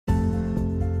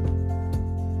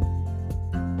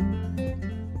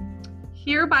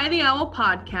Here by the Owl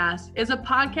podcast is a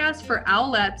podcast for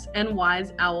owlets and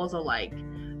wise owls alike.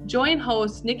 Join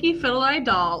hosts Nikki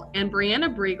Fiddle-Dahl and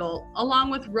Brianna Briegel,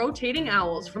 along with rotating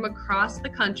owls from across the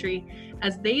country,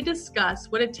 as they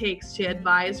discuss what it takes to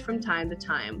advise from time to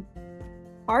time.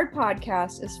 Our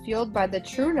podcast is fueled by the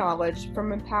true knowledge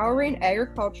from empowering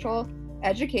agricultural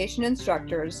education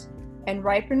instructors and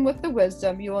ripened with the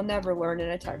wisdom you will never learn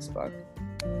in a textbook.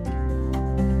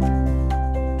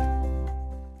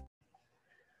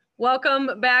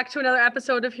 Welcome back to another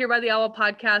episode of Here by the Owl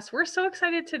podcast. We're so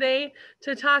excited today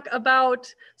to talk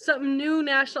about something new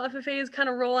National FFA is kind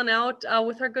of rolling out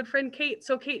with our good friend Kate.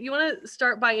 So Kate, you want to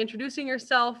start by introducing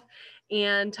yourself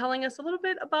and telling us a little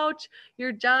bit about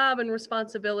your job and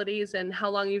responsibilities and how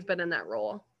long you've been in that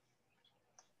role.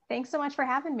 Thanks so much for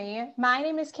having me. My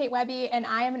name is Kate Webby, and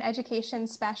I am an education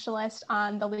specialist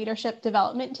on the leadership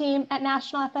development team at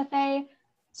National FFA.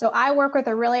 So I work with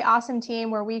a really awesome team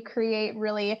where we create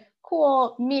really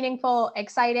cool, meaningful,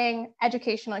 exciting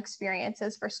educational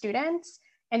experiences for students.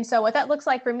 And so what that looks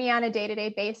like for me on a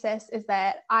day-to-day basis is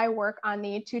that I work on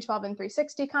the 212 and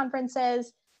 360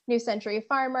 conferences, New Century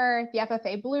Farmer, the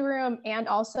FFA Blue Room, and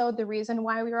also the reason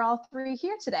why we are all three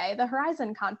here today, the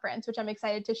Horizon Conference, which I'm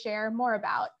excited to share more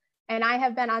about. And I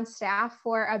have been on staff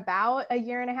for about a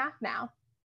year and a half now.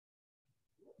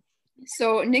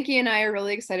 So Nikki and I are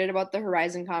really excited about the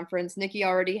Horizon Conference. Nikki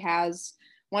already has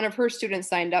one of her students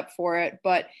signed up for it,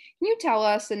 but can you tell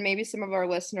us, and maybe some of our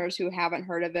listeners who haven't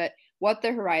heard of it, what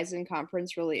the Horizon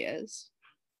Conference really is?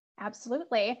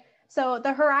 Absolutely. So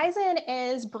the Horizon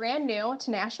is brand new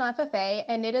to National FFA,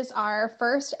 and it is our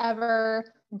first ever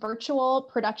virtual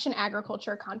production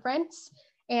agriculture conference.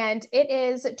 And it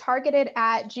is targeted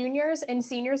at juniors and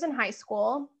seniors in high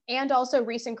school, and also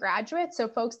recent graduates, so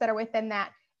folks that are within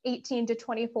that 18 to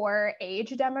 24 age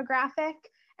demographic.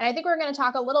 And I think we're going to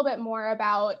talk a little bit more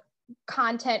about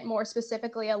content more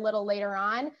specifically a little later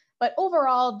on. But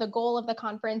overall, the goal of the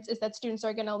conference is that students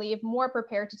are going to leave more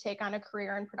prepared to take on a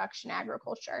career in production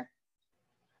agriculture.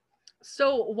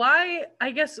 So why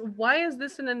is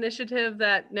this an initiative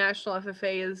that National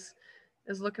FFA is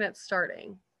looking at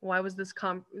starting? Why was this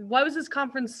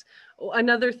conference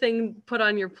another thing put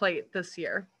on your plate this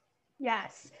year?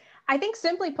 Yes. I think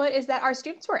simply put is that our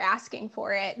students were asking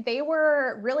for it. They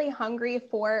were really hungry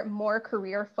for more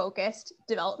career-focused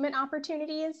development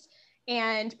opportunities.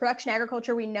 And production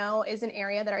agriculture, we know, is an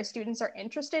area that our students are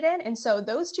interested in. And so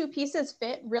those two pieces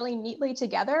fit really neatly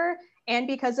together. And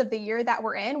because of the year that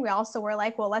we're in, we also were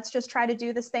like, well, let's just try to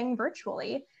do this thing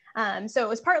virtually. So it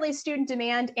was partly student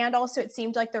demand, and also it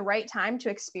seemed like the right time to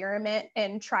experiment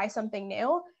and try something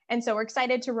new. And so we're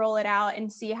excited to roll it out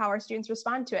and see how our students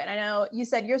respond to it. I know you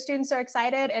said your students are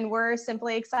excited, and we're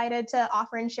simply excited to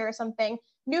offer and share something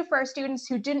new for our students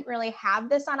who didn't really have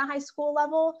this on a high school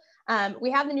level.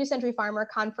 We have the New Century Farmer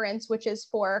Conference, which is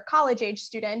for college age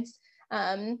students.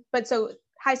 But so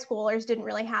high schoolers didn't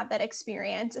really have that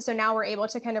experience. So now we're able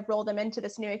to kind of roll them into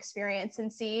this new experience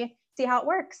and see how it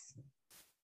works.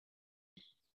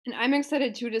 And I'm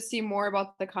excited too to see more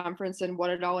about the conference and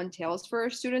what it all entails for our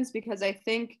students, because I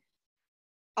think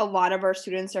a lot of our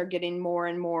students are getting more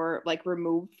and more like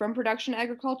removed from production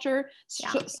agriculture.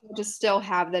 Yeah. So to still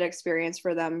have that experience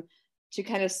for them to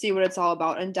kind of see what it's all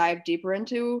about and dive deeper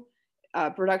into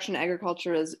production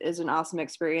agriculture is an awesome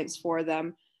experience for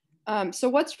them. So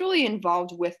what's really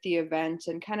involved with the event,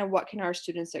 and kind of what can our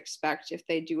students expect if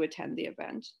they do attend the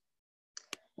event?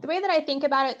 The way that I think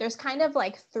about it, there's kind of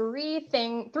like three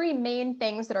main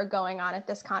things that are going on at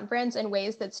this conference and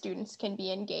ways that students can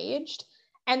be engaged.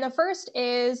 And the first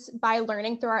is by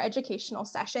learning through our educational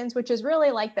sessions, which is really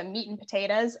like the meat and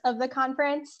potatoes of the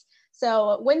conference.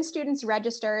 So when students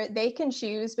register, they can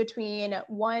choose between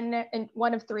one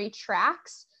of three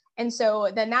tracks. And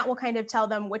so then that will kind of tell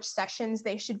them which sessions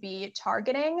they should be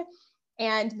targeting.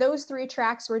 And those three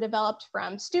tracks were developed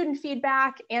from student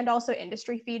feedback and also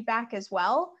industry feedback as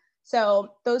well.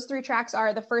 So those three tracks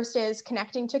are, the first is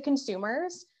connecting to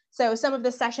consumers. So some of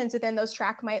the sessions within those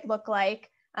tracks might look like,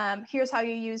 here's how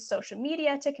you use social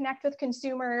media to connect with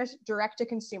consumers, direct to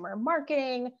consumer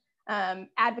marketing,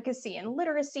 advocacy and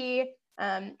literacy,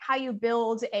 how you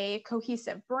build a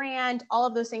cohesive brand. All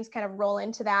of those things kind of roll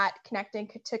into that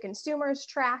connecting to consumers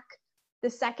track. The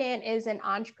second is an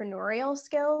entrepreneurial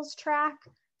skills track.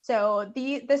 So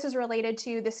this is related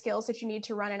to the skills that you need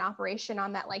to run an operation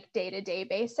on that like day-to-day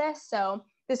basis. So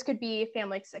this could be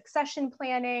family succession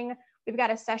planning. We've got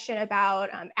a session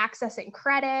about accessing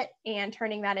credit and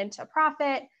turning that into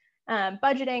profit,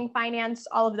 budgeting, finance,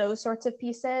 all of those sorts of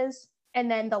pieces. And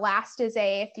then the last is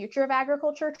a future of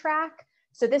agriculture track.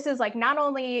 So this is like, not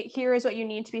only here's what you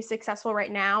need to be successful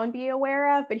right now and be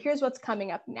aware of, but here's what's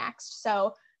coming up next.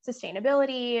 So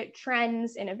sustainability,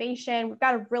 trends, innovation. We've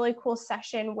got a really cool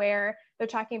session where they're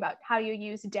talking about how you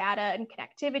use data and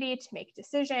connectivity to make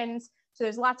decisions. So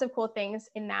there's lots of cool things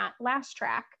in that last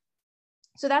track.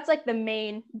 So that's like the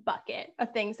main bucket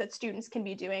of things that students can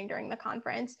be doing during the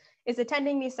conference, is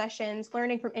attending these sessions,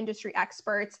 learning from industry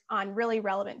experts on really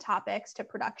relevant topics to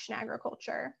production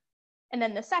agriculture. And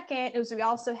then the second is we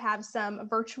also have some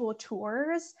virtual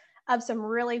tours of some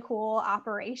really cool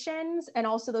operations. And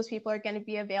also those people are going to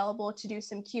be available to do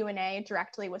some Q&A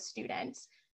directly with students.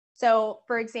 So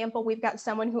for example, we've got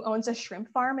someone who owns a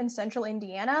shrimp farm in central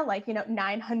Indiana, like,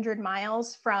 900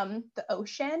 miles from the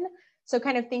ocean. So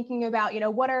kind of thinking about,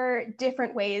 what are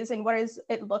different ways and what does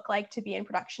it look like to be in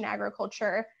production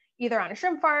agriculture, either on a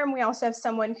shrimp farm. We also have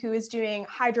someone who is doing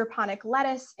hydroponic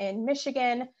lettuce in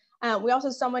Michigan. We also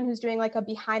have someone who's doing like a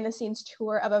behind the scenes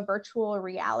tour of a virtual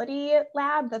reality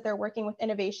lab that they're working with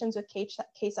innovations with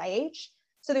Case IH.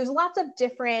 So there's lots of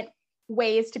different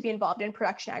ways to be involved in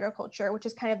production agriculture, which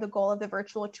is kind of the goal of the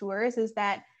virtual tours, is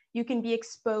that you can be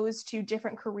exposed to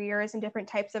different careers and different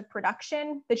types of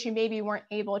production that you maybe weren't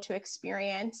able to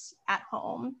experience at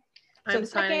home. So I'm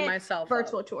signing myself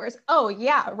virtual up. tours. Oh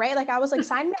yeah, right. Like I was like,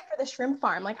 sign me up for the shrimp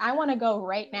farm. Like I want to go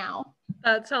right now.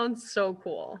 That sounds so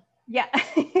cool. Yeah.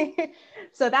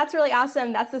 So that's really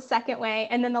awesome. That's the second way.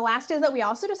 And then the last is that we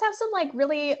also just have some like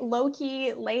really low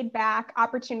key, laid back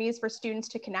opportunities for students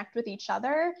to connect with each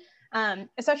other.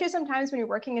 Especially sometimes when you're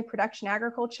working in production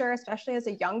agriculture, especially as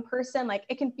a young person, like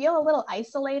it can feel a little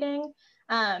isolating.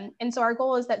 And so our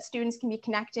goal is that students can be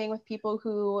connecting with people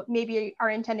who maybe are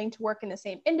intending to work in the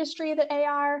same industry that they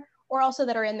are, or also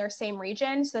that are in their same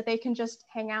region, so that they can just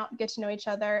hang out, get to know each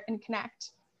other, and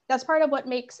connect. That's part of what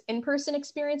makes in-person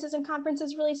experiences and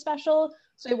conferences really special.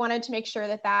 So we wanted to make sure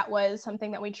that that was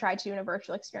something that we tried to do in a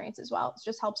virtual experience as well. It's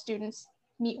just help students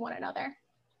meet one another.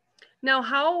 Now,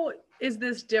 how is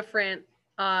this different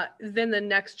than the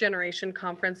Next Generation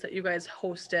conference that you guys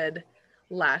hosted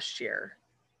last year?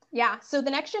 Yeah, so the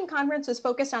Next Gen conference was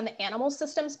focused on the animal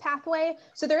systems pathway.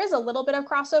 So there is a little bit of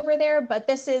crossover there, but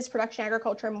this is production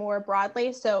agriculture more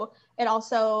broadly. So it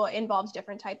also involves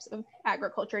different types of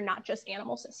agriculture, not just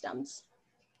animal systems.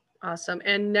 Awesome.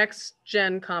 And Next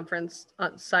Gen conference,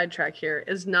 sidetrack here,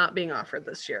 is not being offered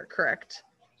this year, correct?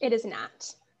 It is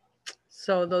not.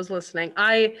 So those listening,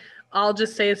 I'll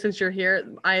just say, since you're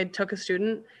here, I took a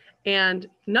student, and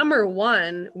number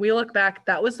one, we look back,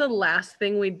 that was the last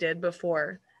thing we did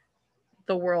before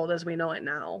the world as we know it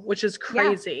now, which is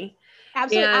crazy. Yeah,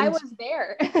 absolutely. And I was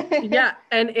there. Yeah.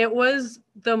 And it was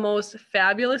the most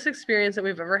fabulous experience that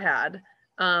we've ever had.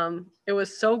 It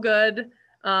was so good.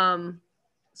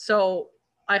 So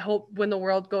I hope when the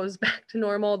world goes back to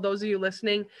normal, those of you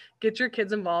listening, get your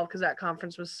kids involved, because that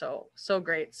conference was so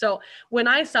great. So when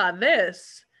I saw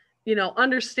this,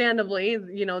 understandably,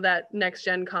 that Next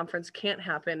Gen conference can't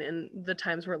happen in the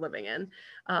times we're living in.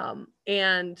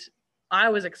 And I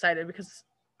was excited because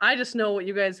I just know what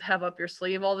you guys have up your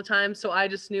sleeve all the time. So I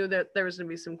just knew that there was going to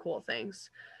be some cool things.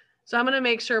 So I'm going to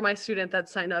make sure my student that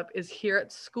signed up is here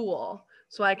at school,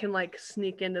 so I can like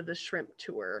sneak into the shrimp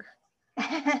tour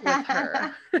with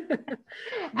her.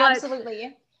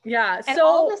 Absolutely. Yeah. And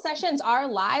all the sessions are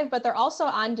live, but they're also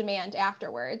on demand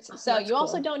afterwards. So you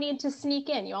also don't need to sneak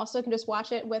in. You also can just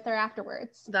watch it with her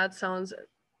afterwards. That sounds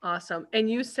awesome. And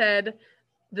you said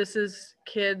this is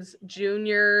kids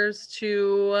juniors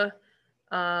to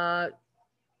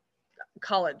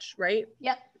college, right?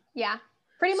 Yep. Yeah.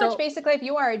 Pretty much basically, if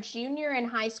you are a junior in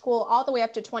high school all the way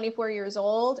up to 24 years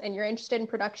old and you're interested in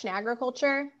production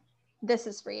agriculture, this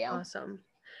is for you. Awesome.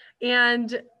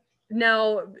 And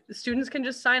now students can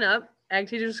just sign up. Ag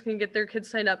teachers can get their kids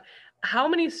signed up. How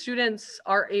many students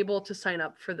are able to sign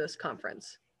up for this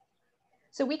conference?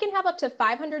 So we can have up to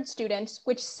 500 students,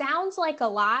 which sounds like a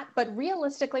lot, but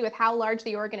realistically, with how large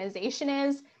the organization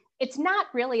is, it's not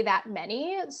really that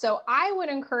many. So I would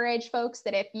encourage folks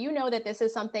that if you know that this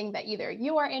is something that either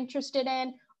you are interested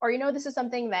in, or this is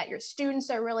something that your students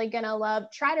are really gonna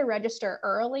love, try to register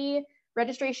early.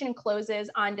 Registration closes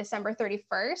on December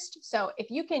 31st. So if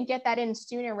you can get that in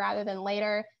sooner rather than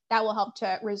later, that will help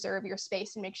to reserve your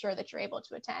space and make sure that you're able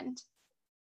to attend.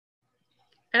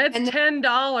 And it's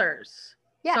 $10.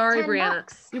 Yeah, sorry,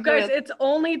 Brianna. You guys, it's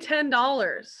only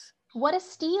 $10. What a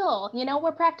steal.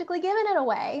 We're practically giving it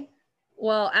away.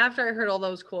 Well, after I heard all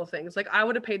those cool things, like I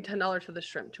would have paid $10 for the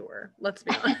shrimp tour. Let's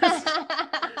be honest.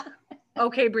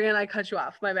 Okay, Brianna, I cut you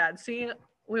off. My bad. See,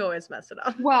 we always mess it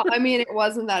up. Well, I mean, it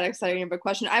wasn't that exciting of a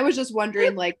question. I was just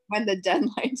wondering, like, when the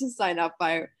deadline to sign up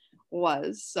by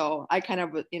was. So I kind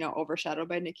of, overshadowed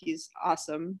by Nikki's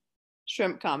awesome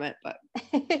shrimp comment, but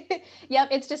yep,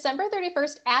 it's December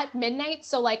 31st at midnight.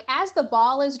 So like as the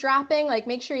ball is dropping, like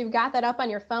make sure you've got that up on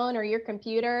your phone or your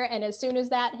computer. And as soon as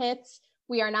that hits,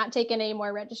 we are not taking any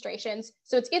more registrations.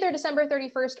 So it's either December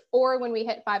 31st or when we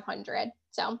hit 500.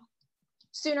 So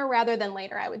sooner rather than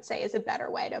later, I would say, is a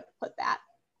better way to put that.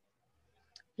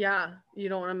 Yeah, you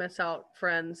don't want to miss out,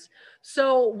 friends.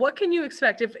 So what can you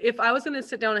expect if I was going to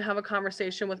sit down and have a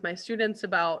conversation with my students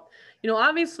about,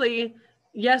 obviously,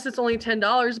 yes, it's only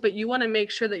 $10, but you want to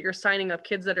make sure that you're signing up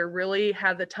kids that are really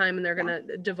have the time and they're going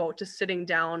to devote to sitting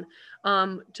down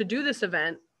to do this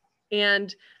event.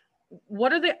 And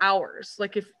what are the hours?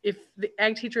 Like if the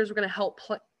ag teachers were going to help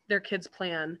their kids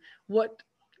plan, what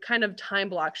kind of time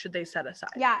block should they set aside?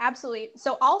 Yeah, absolutely.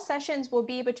 So all sessions will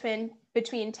be between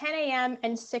 10 a.m.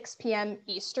 and 6 p.m.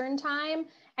 Eastern time.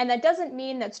 And that doesn't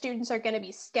mean that students are going to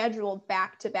be scheduled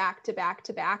back to back to back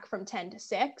to back from 10 to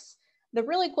 6. The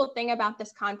really cool thing about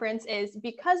this conference is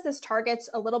because this targets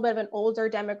a little bit of an older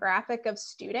demographic of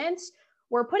students,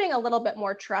 we're putting a little bit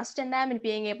more trust in them and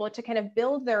being able to kind of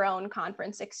build their own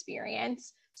conference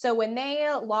experience. So when they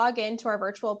log into our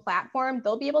virtual platform,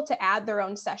 they'll be able to add their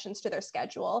own sessions to their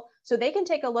schedule. So they can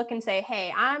take a look and say,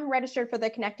 hey, I'm registered for the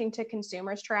Connecting to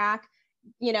Consumers track.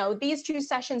 These 2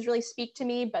 sessions really speak to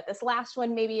me, but this last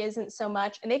one maybe isn't so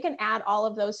much. And they can add all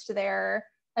of those to their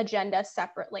agenda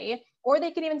separately. Or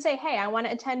they can even say, hey, I want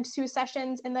to attend 2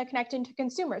 sessions in the Connecting to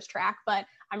Consumers track, but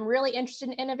I'm really interested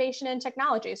in innovation and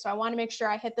technology. So I want to make sure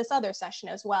I hit this other session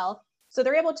as well. So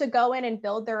they're able to go in and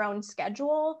build their own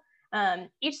schedule.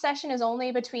 Each session is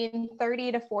only between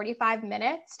 30 to 45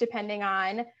 minutes, depending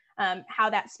on how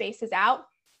that spaces out.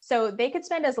 So they could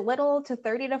spend as little to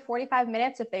 30 to 45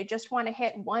 minutes if they just want to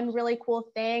hit one really cool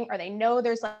thing, or they know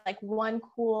there's like one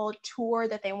cool tour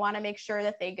that they want to make sure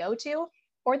that they go to,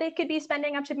 or they could be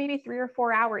spending up to maybe 3 or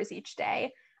 4 hours each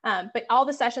day. But all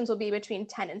the sessions will be between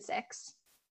 10 and 6.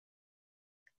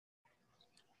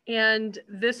 And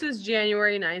this is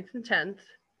January 9th and 10th.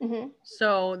 Mm-hmm.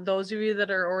 So those of you that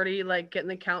are already like getting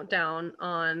the countdown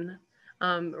on,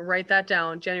 write that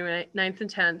down, January 9th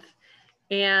and 10th.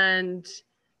 And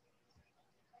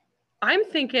I'm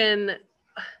thinking,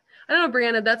 I don't know,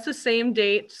 Brianna, that's the same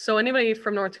date. So anybody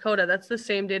from North Dakota, that's the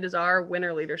same date as our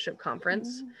Winter Leadership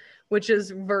Conference, which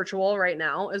is virtual right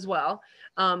now as well.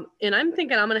 And I'm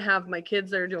thinking I'm going to have my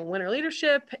kids that are doing Winter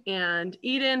Leadership and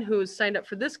Eden, who's signed up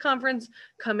for this conference,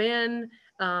 come in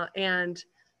and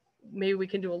maybe we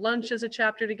can do a lunch as a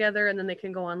chapter together, and then they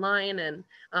can go online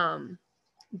and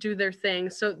do their thing.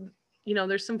 So,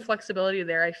 there's some flexibility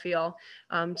there, I feel,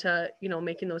 to,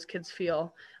 making those kids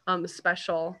feel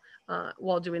special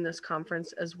while doing this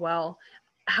conference as well.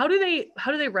 How do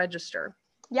they register?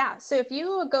 Yeah, so if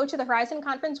you go to the Horizon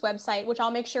Conference website, which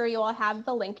I'll make sure you all have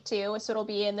the link to, so it'll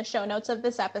be in the show notes of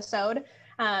this episode.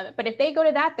 But if they go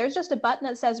to that, there's just a button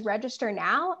that says register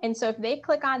now. And so if they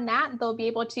click on that, they'll be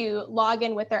able to log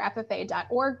in with their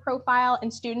FFA.org profile,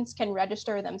 and students can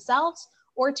register themselves,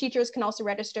 or teachers can also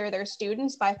register their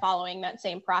students by following that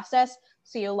same process.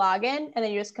 So you log in and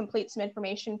then you just complete some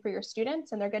information for your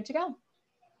students and they're good to go.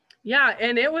 Yeah,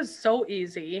 and it was so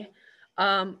easy.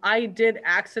 I did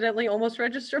accidentally almost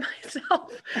register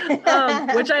myself,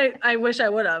 which I wish I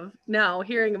would have now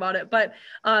hearing about it. But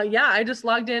yeah, I just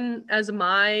logged in as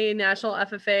my National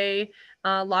FFA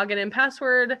login and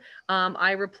password.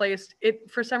 I replaced it,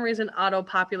 for some reason,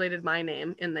 auto-populated my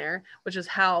name in there, which is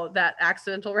how that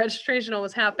accidental registration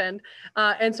always happened.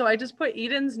 And so I just put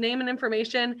Eden's name and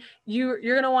information. You're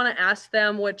going to want to ask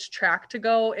them which track to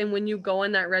go. And when you go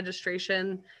in that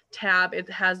registration tab, it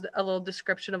has a little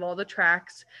description of all the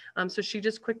tracks. So she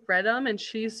just quick read them and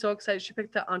she's so excited. She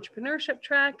picked the entrepreneurship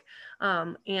track.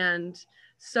 And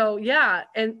so, yeah,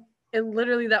 and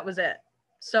literally that was it.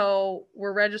 So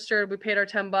we're registered, we paid our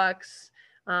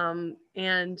 $10,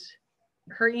 and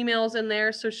her email's in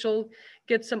there. So she'll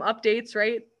get some updates,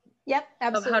 right? Yep,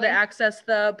 absolutely. Of how to access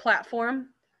the platform.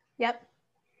 Yep.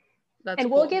 That's and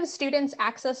cool. We'll give students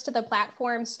access to the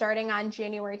platform starting on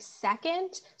January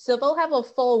 2nd. So they'll have a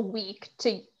full week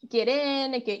to get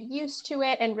in, get used to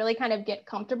it, and really kind of get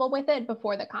comfortable with it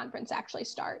before the conference actually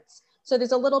starts. So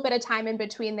there's a little bit of time in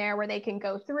between there where they can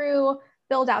go through,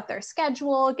 build out their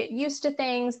schedule, get used to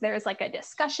things. There's like a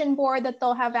discussion board that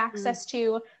they'll have access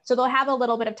to. So they'll have a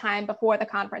little bit of time before the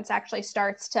conference actually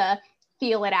starts to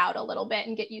feel it out a little bit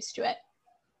and get used to it.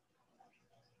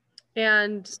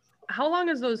 And how long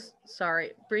is those?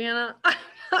 Sorry, Brianna,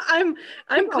 I'm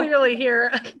clearly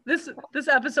here. This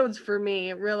episode's for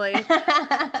me, really.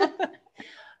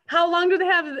 How long do they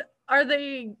have? Are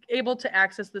they able to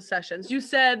access the sessions? You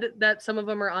said that some of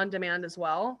them are on demand as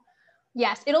well.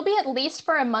 Yes, it'll be at least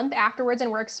for a month afterwards, and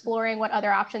we're exploring what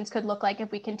other options could look like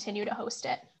if we continue to host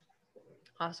it.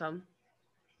 Awesome.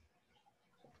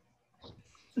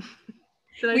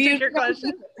 Did I take your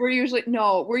question? We're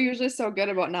usually so good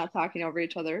about not talking over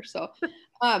each other. So,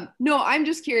 no, I'm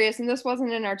just curious, and this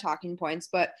wasn't in our talking points,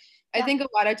 but I think a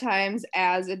lot of times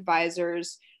as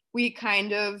advisors, we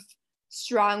kind of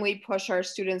strongly push our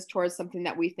students towards something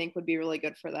that we think would be really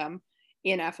good for them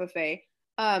in FFA.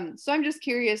 So I'm just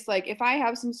curious, like if I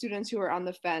have some students who are on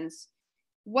the fence,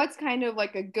 what's kind of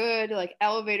like a good like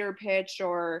elevator pitch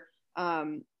or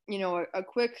a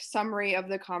quick summary of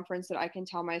the conference that I can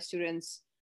tell my students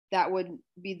that would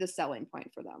be the selling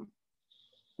point for them?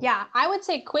 Yeah, I would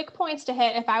say quick points to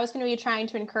hit if I was going to be trying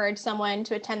to encourage someone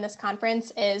to attend this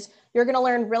conference is you're going to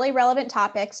learn really relevant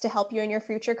topics to help you in your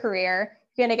future career.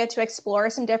 You're going to get to explore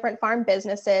some different farm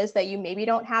businesses that you maybe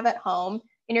don't have at home.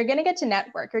 And you're going to get to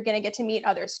network. You're going to get to meet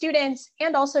other students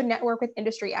and also network with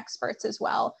industry experts as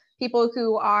well. People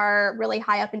who are really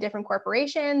high up in different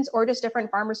corporations or just different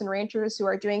farmers and ranchers who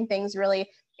are doing things really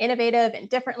innovative and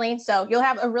differently. So you'll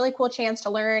have a really cool chance to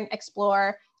learn,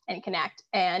 explore, and connect.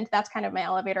 And that's kind of my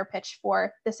elevator pitch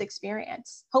for this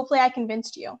experience. Hopefully I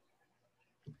convinced you.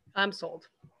 I'm sold.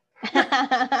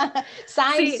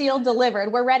 Signed, sealed,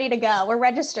 delivered. We're ready to go. We're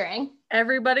registering.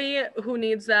 Everybody who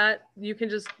needs that, you can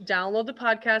just download the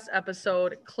podcast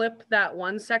episode, clip that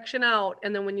one section out,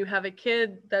 and then when you have a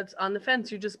kid that's on the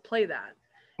fence, you just play that.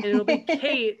 And it'll be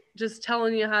Kate just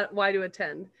telling you why to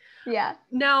attend. Yeah.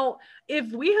 Now,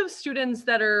 if we have students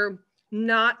that are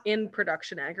not in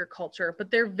production agriculture, but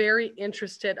they're very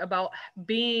interested about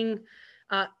being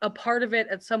a part of it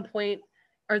at some point,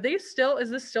 is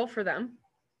this still for them?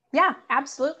 Yeah,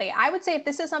 absolutely. I would say if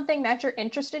this is something that you're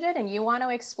interested in and you want to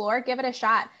explore, give it a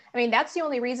shot. I mean, that's the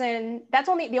only way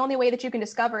that you can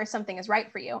discover if something is right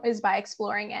for you is by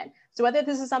exploring it. So whether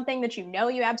this is something that you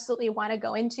absolutely want to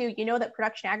go into, that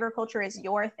production agriculture is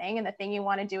your thing and the thing you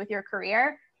want to do with your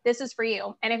career, this is for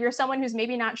you. And if you're someone who's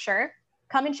maybe not sure,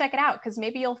 come and check it out, because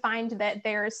maybe you'll find that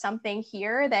there's something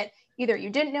here that either you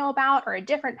didn't know about or a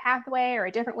different pathway or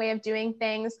a different way of doing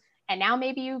things. And now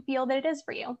maybe you feel that it is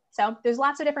for you. So there's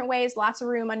lots of different ways, lots of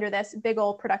room under this big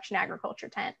old production agriculture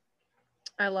tent.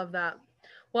 I love that.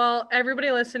 Well,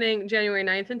 everybody listening, January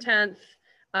 9th and 10th,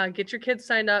 get your kids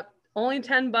signed up. Only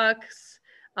 $10.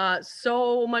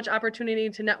 So much opportunity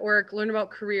to network, learn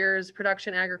about careers,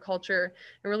 production agriculture,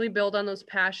 and really build on those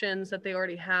passions that they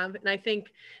already have. And I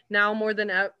think now more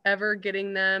than ever,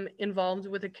 getting them involved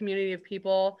with a community of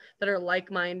people that are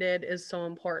like-minded is so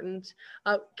important.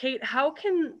 Kate, how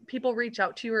can people reach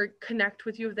out to you or connect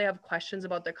with you if they have questions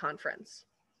about the conference?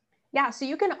 Yeah, so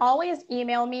you can always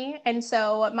email me. And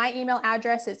so my email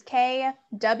address is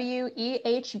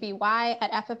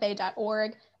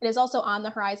kwehby@ffa.org. It is also on the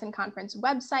Horizon Conference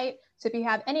website. So if you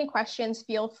have any questions,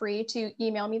 feel free to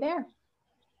email me there.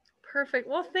 Perfect.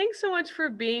 Well, thanks so much for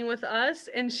being with us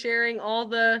and sharing all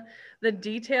the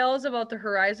details about the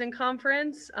Horizon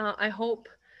Conference. I hope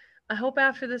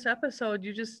after this episode,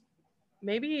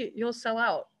 maybe you'll sell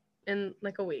out in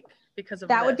like a week because of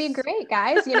that. Would be great,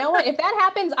 guys. You know what? If that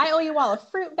happens, I owe you all a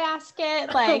fruit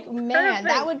basket. Like, man,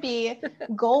 that would be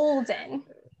golden.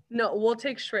 No, we'll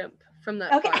take shrimp from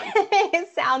that Okay. farm.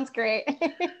 Sounds great.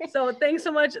 So thanks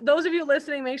so much. Those of you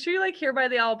listening, make sure you like Here by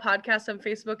the Owl podcast on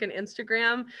Facebook and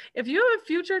Instagram. If you have a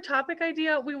future topic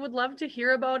idea, we would love to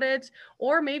hear about it.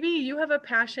 Or maybe you have a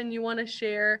passion you want to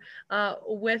share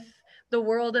with the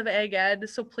world of ag ed.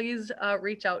 So please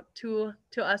reach out to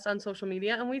us on social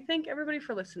media. And we thank everybody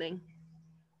for listening.